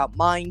about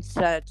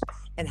mindset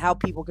and how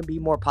people can be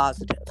more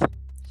positive.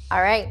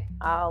 All right,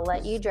 I'll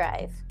let you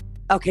drive.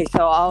 Okay,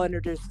 so I'll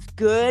introduce.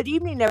 Good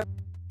evening, everyone,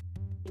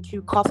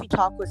 to Coffee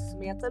Talk with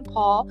Samantha and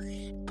Paul.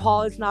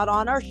 Paul is not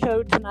on our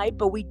show tonight,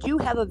 but we do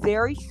have a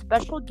very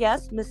special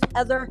guest, Miss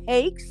Heather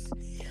Hakes.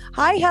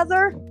 Hi,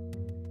 Heather.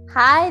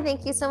 Hi,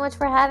 thank you so much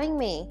for having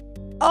me.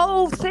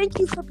 Oh, thank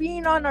you for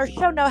being on our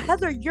show. Now,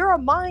 Heather, you're a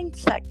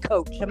mindset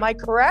coach. Am I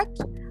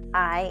correct?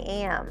 I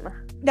am.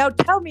 Now,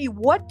 tell me,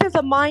 what does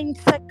a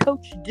mindset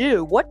coach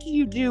do? What do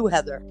you do,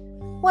 Heather?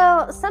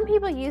 Well, some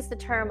people use the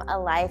term a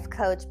life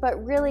coach,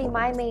 but really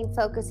my main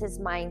focus is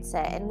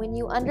mindset. And when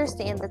you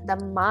understand that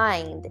the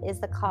mind is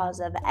the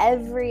cause of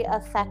every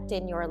effect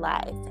in your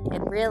life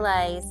and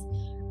realize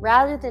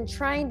rather than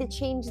trying to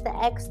change the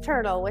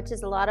external, which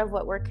is a lot of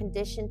what we're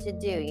conditioned to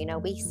do,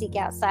 we seek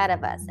outside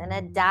of us in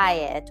a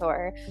diet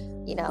or,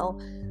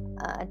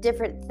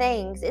 different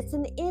things. It's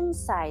an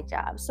inside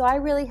job. So I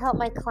really help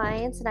my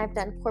clients, and I've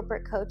done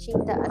corporate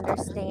coaching to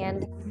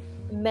understand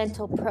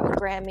mental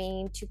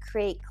programming to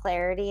create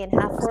clarity and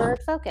have forward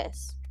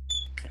focus.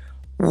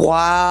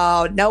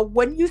 Wow. Now,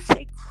 when you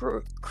say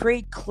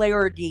create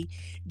clarity,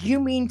 do you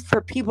mean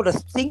for people to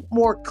think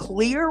more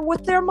clear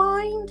with their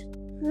mind?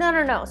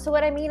 No. So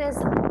what I mean is,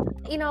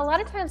 a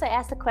lot of times I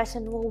ask the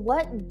question, well,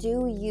 what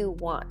do you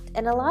want?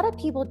 And a lot of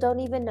people don't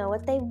even know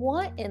what they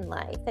want in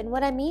life. And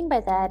what I mean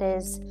by that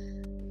is,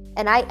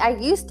 and I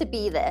used to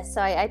be this,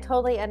 so I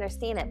totally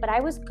understand it, but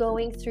I was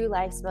going through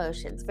life's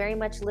motions, very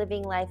much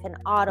living life in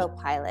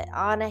autopilot,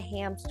 on a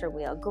hamster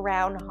wheel,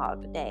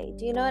 Groundhog Day.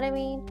 Do you know what I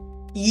mean?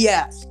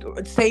 Yes.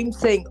 Same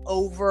thing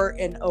over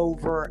and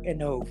over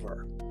and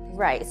over.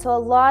 Right. So a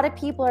lot of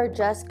people are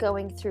just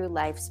going through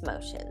life's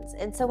motions.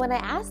 And so when I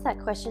ask that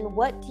question,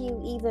 what do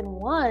you even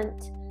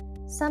want?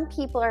 Some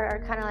people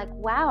are kind of like,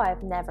 wow,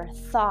 I've never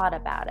thought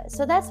about it.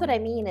 So that's what I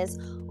mean is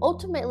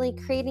ultimately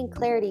creating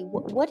clarity.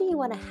 What do you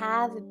want to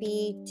have,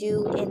 be,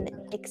 do, and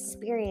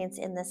experience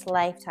in this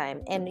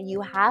lifetime? And you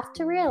have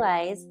to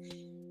realize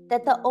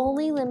that the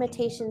only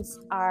limitations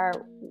are,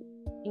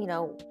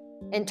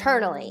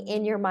 internally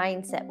in your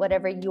mindset,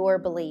 whatever your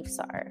beliefs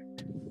are.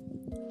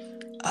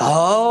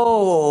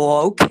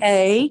 Oh,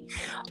 okay.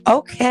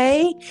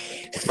 Okay.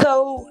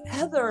 So,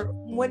 Heather,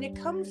 when it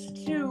comes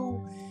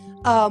to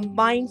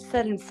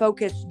mindset and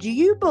focus, do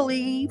you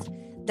believe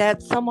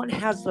that someone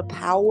has the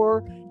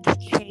power to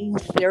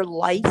change their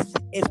life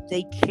if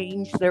they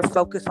change their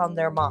focus on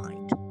their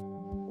mind?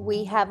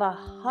 We have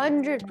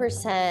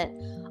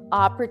 100%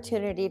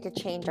 opportunity to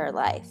change our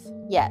life.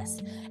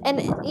 Yes. And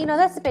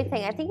that's the big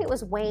thing. I think it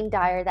was Wayne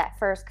Dyer that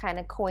first kind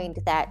of coined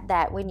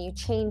that when you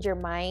change your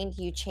mind,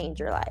 you change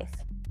your life.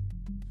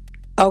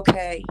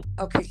 Okay.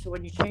 So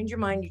when you change your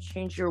mind, you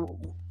change your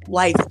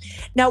life.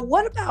 Now,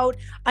 what about,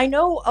 I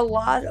know a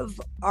lot of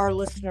our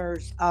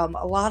listeners, a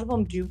lot of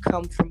them do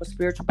come from a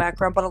spiritual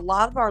background, but a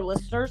lot of our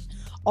listeners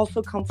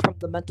also come from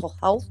the mental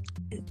health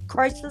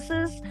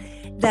crises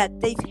that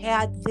they've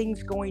had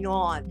things going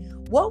on.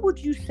 What would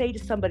you say to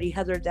somebody,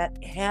 Heather,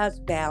 that has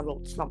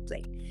battled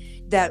something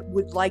that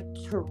would like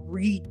to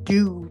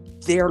redo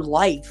their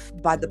life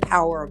by the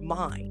power of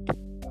mind?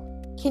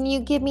 Can you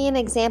give me an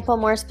example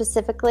more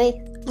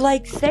specifically?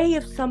 Like, say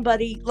if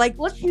somebody, like,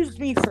 let's use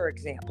me for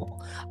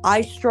example.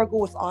 I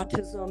struggle with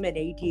autism and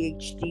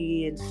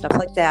ADHD and stuff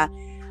like that.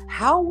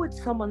 How would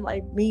someone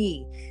like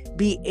me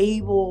be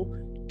able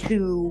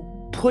to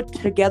put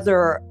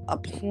together a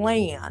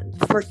plan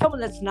for someone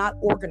that's not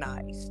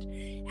organized?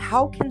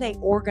 How can they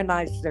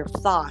organize their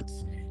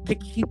thoughts to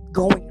keep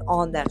going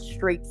on that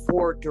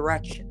straightforward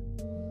direction?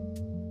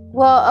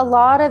 Well, a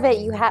lot of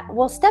it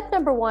step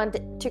number one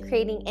to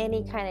creating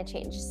any kind of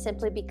change is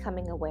simply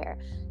becoming aware.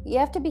 You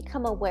have to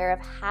become aware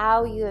of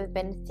how you have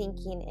been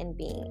thinking and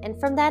being. And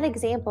from that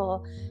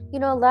example, a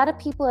lot of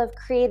people have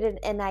created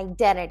an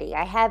identity.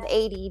 I have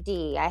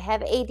ADD, I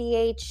have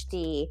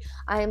ADHD,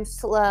 I'm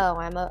slow,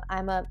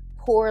 I'm a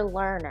poor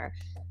learner.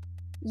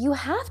 You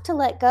have to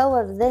let go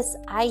of this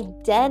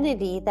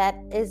identity that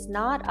is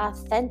not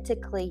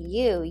authentically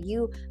you.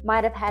 You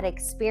might have had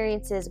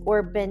experiences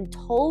or been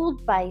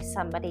told by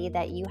somebody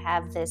that you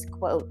have this,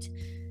 quote,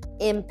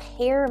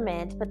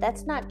 impairment, but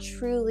that's not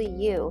truly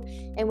you.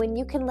 And when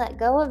you can let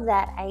go of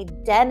that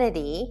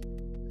identity,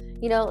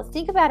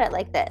 think about it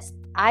like this.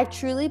 I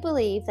truly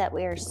believe that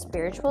we are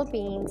spiritual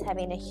beings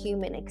having a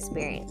human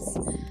experience.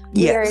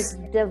 Yes.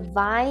 We are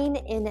divine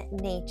in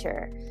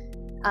nature.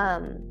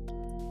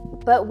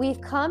 But we've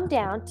come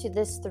down to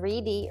this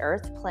 3D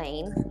earth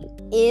plane.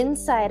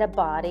 Inside a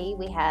body,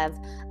 we have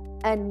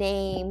a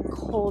name,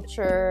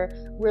 culture,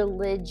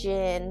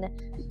 religion,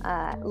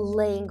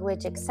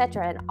 language,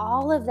 etc. And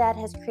all of that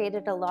has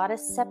created a lot of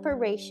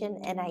separation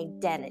and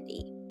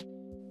identity.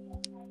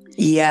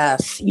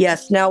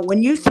 Yes. Now,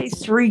 when you say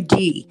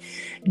 3D,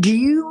 do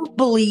you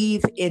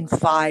believe in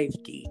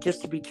 5D?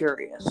 Just to be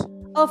curious.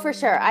 Oh, for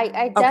sure.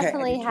 I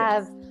definitely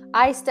have.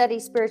 I study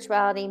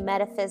spirituality,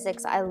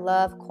 metaphysics. I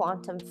love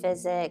quantum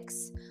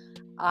physics.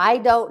 I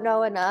don't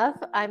know enough.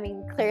 I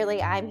mean,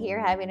 clearly I'm here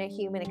having a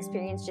human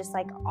experience just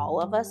like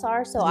all of us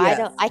are. So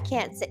Yes. I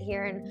can't sit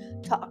here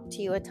and talk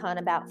to you a ton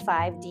about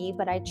 5D,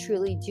 but I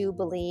truly do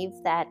believe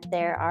that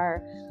there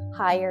are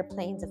higher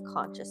planes of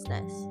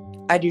consciousness.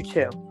 I do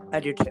too.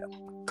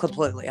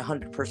 Completely,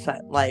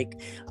 100%. Like,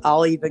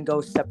 I'll even go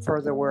a step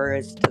further,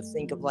 whereas to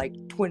think of like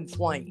twin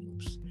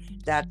flames.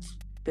 That's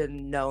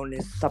been known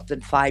as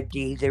something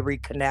 5D. They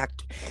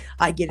reconnect.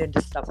 I get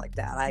into stuff like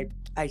that.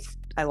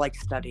 I like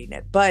studying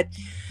it. But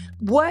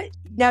what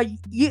now?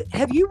 You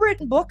have you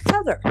written books,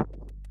 Heather?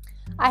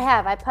 I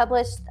have. I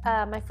published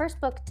my first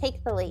book,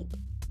 Take the Leap.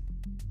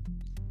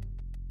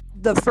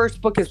 The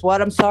first book is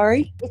what? I'm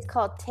sorry. It's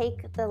called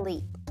Take the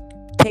Leap.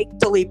 Take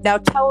the Leap. Now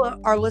tell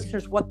our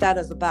listeners what that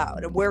is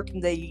about and where can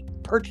they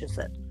purchase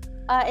it.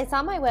 It's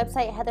on my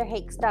website,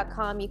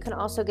 heatherhakes.com. You can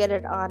also get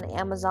it on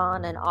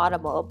Amazon and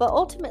Audible. But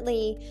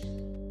ultimately,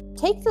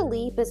 Take the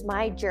Leap is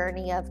my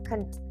journey of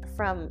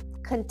from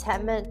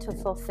contentment to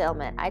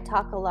fulfillment. I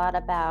talk a lot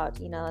about,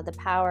 the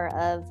power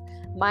of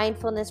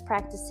mindfulness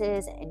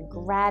practices and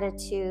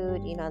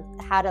gratitude,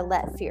 how to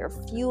let fear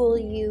fuel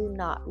you,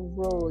 not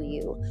rule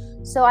you.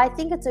 So I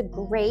think it's a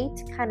great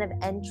kind of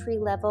entry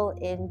level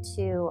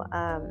into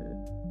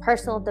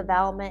personal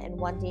development and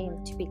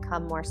wanting to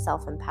become more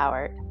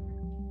self-empowered.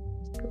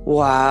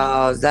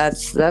 Wow,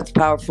 that's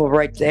powerful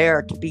right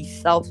there, to be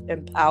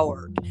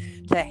self-empowered,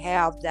 to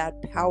have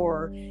that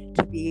power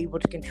to be able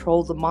to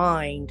control the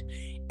mind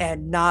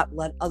and not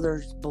let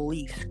others'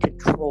 beliefs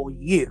control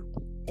you.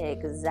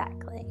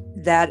 Exactly.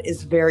 That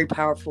is very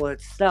powerful in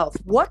itself.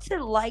 What's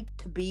it like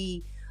to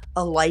be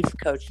a life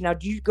coach? Now,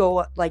 do you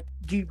go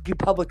do you do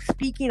public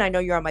speaking? I know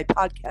you're on my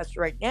podcast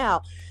right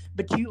now,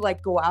 but do you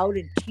go out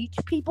and teach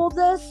people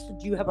this?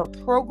 Do you have a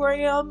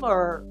program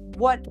or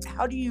what?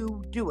 How do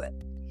you do it?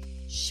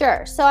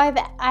 Sure. So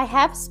I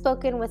have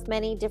spoken with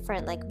many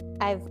different,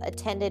 I've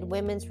attended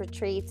women's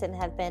retreats and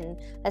have been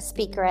a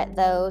speaker at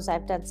those.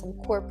 I've done some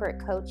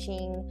corporate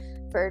coaching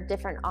for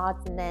different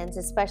odds and ends,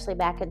 especially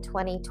back in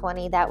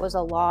 2020. That was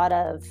a lot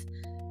of,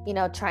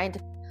 trying to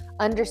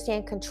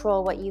understand,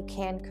 control what you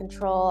can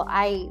control.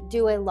 I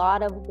do a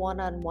lot of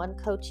one-on-one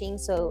coaching.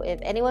 So if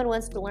anyone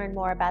wants to learn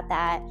more about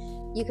that,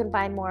 you can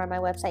find more on my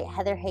website,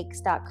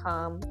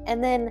 heatherhakes.com.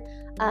 And then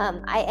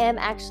I am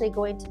actually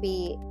going to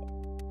be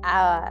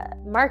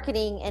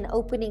marketing and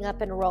opening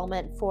up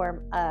enrollment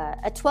for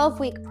a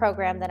 12-week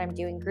program that I'm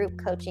doing group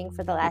coaching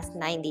for the last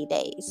 90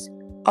 days.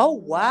 Oh,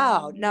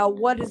 wow. Now,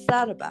 what is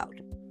that about?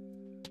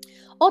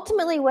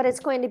 Ultimately, what it's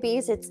going to be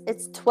is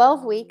it's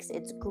 12 weeks.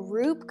 It's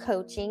group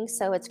coaching.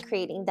 So it's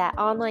creating that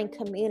online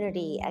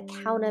community,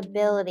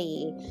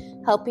 accountability,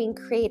 helping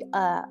create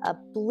a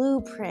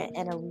blueprint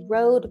and a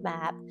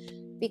roadmap.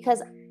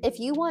 Because if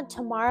you want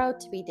tomorrow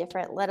to be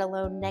different, let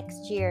alone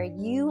next year,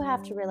 you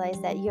have to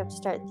realize that you have to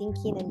start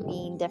thinking and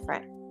being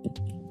different.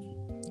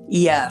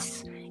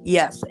 Yes.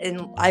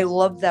 And I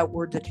love that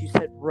word that you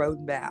said,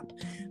 roadmap,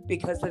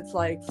 because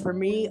it's for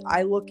me,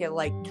 I look at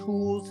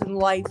tools in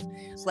life.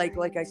 It's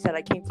like I said,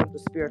 I came from the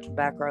spiritual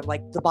background,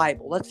 like the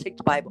Bible. Let's take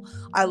the Bible.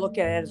 I look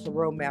at it as a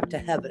roadmap to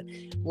heaven,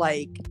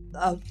 the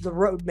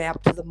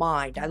roadmap to the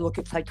mind. I look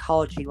at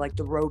psychology like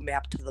the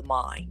roadmap to the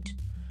mind.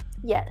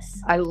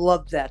 Yes. I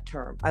love that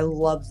term.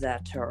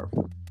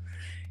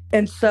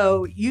 And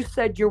so you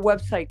said your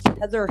website's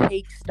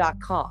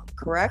heatherhakes.com,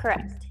 correct?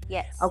 Correct.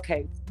 Yes.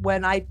 Okay.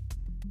 When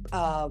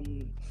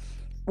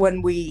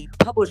we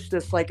publish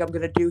this, like I'm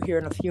going to do here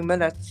in a few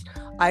minutes,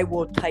 I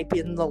will type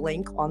in the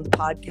link on the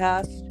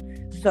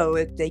podcast so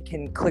if they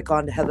can click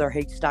on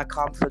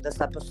heatherhakes.com for this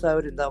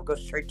episode and they'll go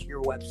straight to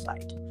your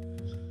website.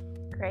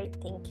 Great.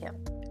 Thank you.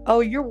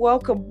 Oh, you're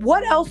welcome.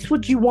 What else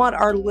would you want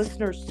our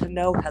listeners to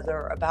know,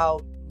 Heather,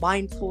 about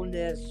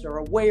mindfulness or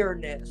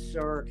awareness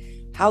or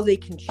how they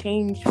can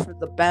change for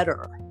the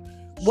better?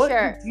 What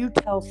Sure. would you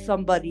tell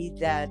somebody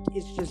that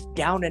is just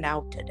down and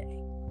out today?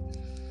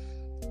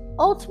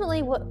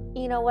 Ultimately,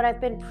 what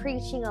I've been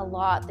preaching a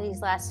lot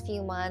these last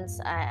few months,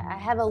 I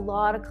have a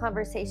lot of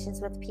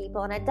conversations with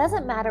people, and it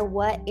doesn't matter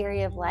what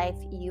area of life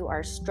you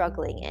are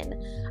struggling in.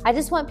 I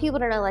just want people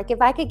to know,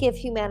 if I could give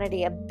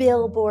humanity a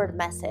billboard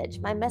message,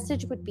 my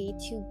message would be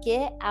to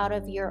get out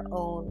of your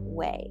own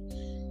way.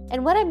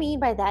 And what I mean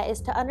by that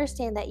is to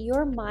understand that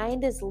your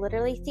mind is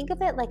literally, think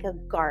of it like a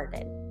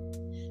garden.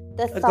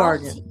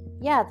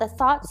 Yeah, the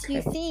thoughts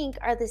you think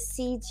are the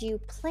seeds you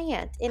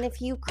plant. And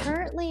if you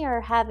currently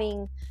are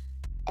having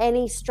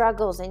any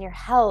struggles in your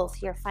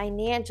health, your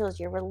financials,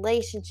 your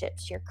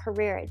relationships, your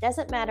career, it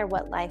doesn't matter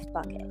what life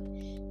bucket.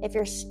 If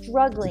you're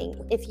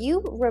struggling, if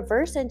you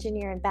reverse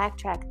engineer and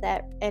backtrack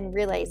that and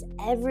realize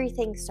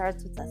everything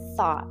starts with a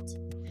thought,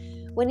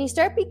 when you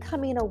start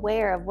becoming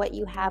aware of what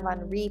you have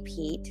on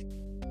repeat,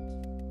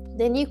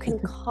 then you can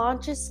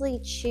consciously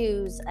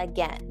choose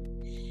again.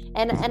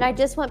 And I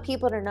just want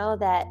people to know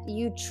that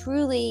you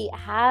truly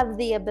have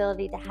the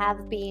ability to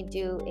have, be, and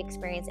do,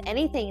 experience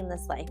anything in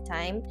this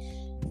lifetime.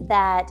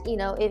 That,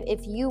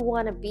 if you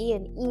want to be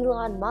an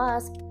Elon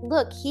Musk,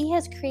 look, he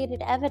has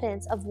created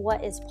evidence of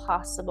what is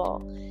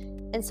possible.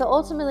 And so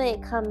ultimately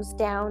it comes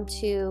down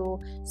to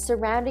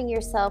surrounding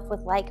yourself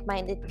with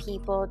like-minded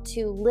people,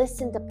 to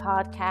listen to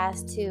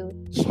podcasts, to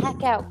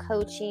check out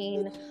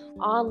coaching,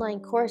 online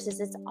courses.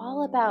 It's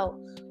all about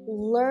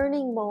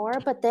learning more,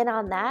 but then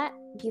on that,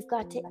 you've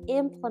got to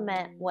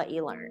implement what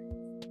you learn.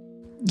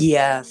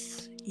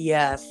 Yes,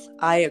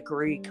 I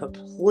agree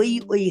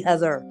completely,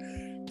 Heather.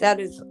 That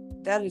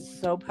is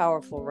so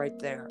powerful right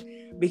there,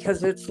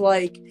 because it's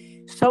like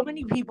so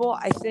many people,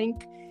 I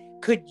think,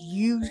 could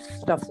use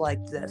stuff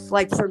like this.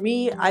 Like for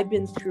me, I've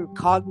been through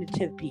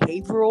cognitive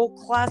behavioral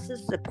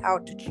classes of how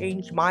to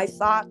change my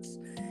thoughts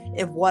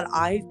and what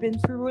I've been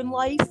through in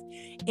life,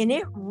 and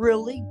it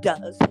really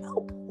does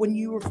help when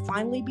you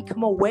finally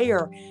become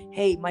aware,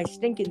 hey, my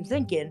stinking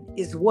thinking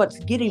is what's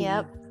getting me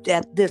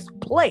at this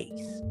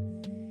place.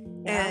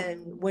 And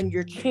when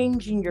you're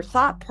changing your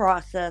thought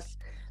process,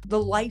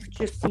 the life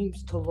just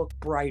seems to look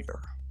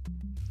brighter.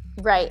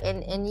 Right.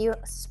 And you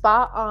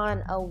spot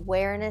on,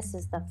 awareness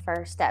is the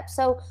first step.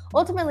 So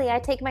ultimately, I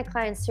take my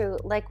clients through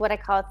like what I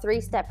call a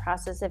 3-step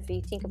process. If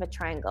you think of a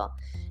triangle,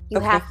 you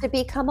have to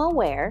become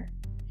aware.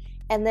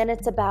 And then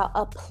it's about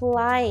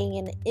applying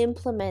and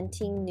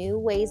implementing new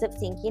ways of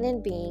thinking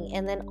and being.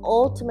 And then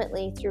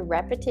ultimately, through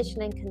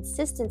repetition and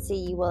consistency,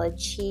 you will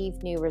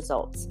achieve new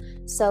results.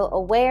 So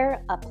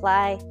aware,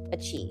 apply,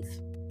 achieve.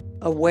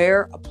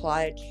 Aware,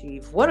 apply,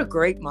 achieve. What a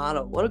great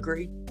motto. What a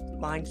great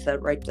mindset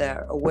right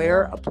there.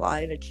 Aware, apply,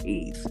 and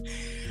achieve.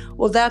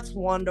 Well, that's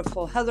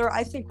wonderful. Heather,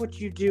 I think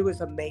what you do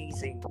is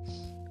amazing.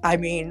 I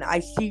mean, I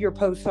see your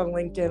posts on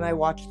LinkedIn. I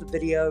watch the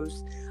videos.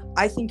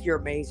 I think you're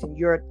amazing.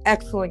 You're an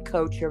excellent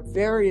coach. You're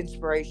very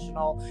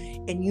inspirational,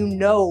 and you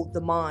know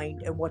the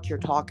mind and what you're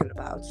talking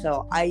about.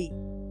 So I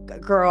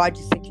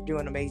just think you're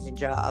doing an amazing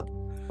job.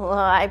 Well,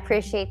 I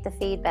appreciate the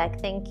feedback.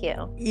 Thank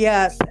you.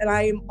 Yes, and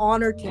I am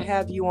honored to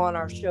have you on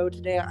our show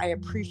today. I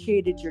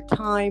appreciated your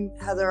time,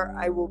 Heather.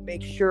 I will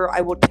make sure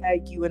I will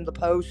tag you in the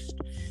post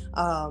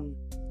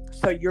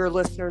so your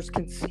listeners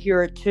can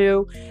hear it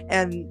too.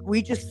 And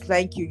we just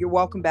thank you. You're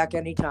welcome back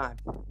anytime.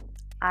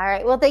 All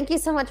right. Well, thank you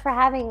so much for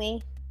having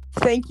me.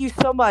 Thank you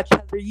so much,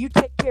 Heather. You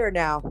take care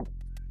now.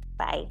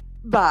 Bye.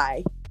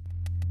 Bye.